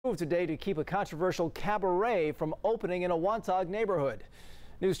Move today to keep a controversial cabaret from opening in a Wantagh neighborhood.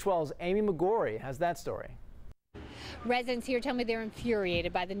 News 12's Amy Hgwy has that story. Residents here tell me they're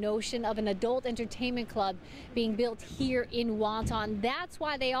infuriated by the notion of an adult entertainment club being built here in Wantagh. And that's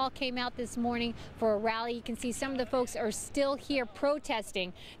why they all came out this morning for a rally. You can see some of the folks are still here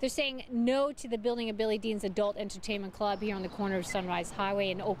protesting. They're saying no to the building of Billy Dean's adult entertainment club here on the corner of Sunrise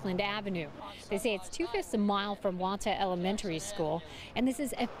Highway and Oakland Avenue. They say it's 2/5 a mile from Wantagh Elementary School, and this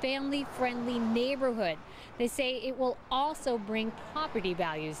is a family-friendly neighborhood. They say it will also bring property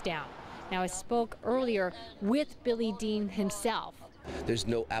values down. Now, I spoke earlier with Billy Dean himself. There's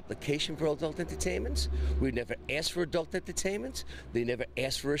no application for adult entertainment. We never asked for adult entertainment. They never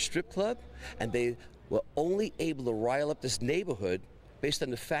asked for a strip club. And they were only able to rile up this neighborhood based on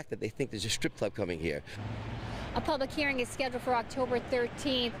the fact that they think there's a strip club coming here. A public hearing is scheduled for October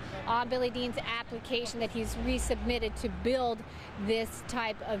 13th on Billy Dean's application that he's resubmitted to build this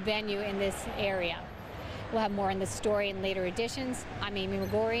type of venue in this area. We'll have more on this story in later editions. I'm Amy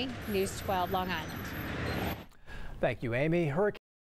Hgwy, News 12 Long Island. Thank you, Amy. Hurricane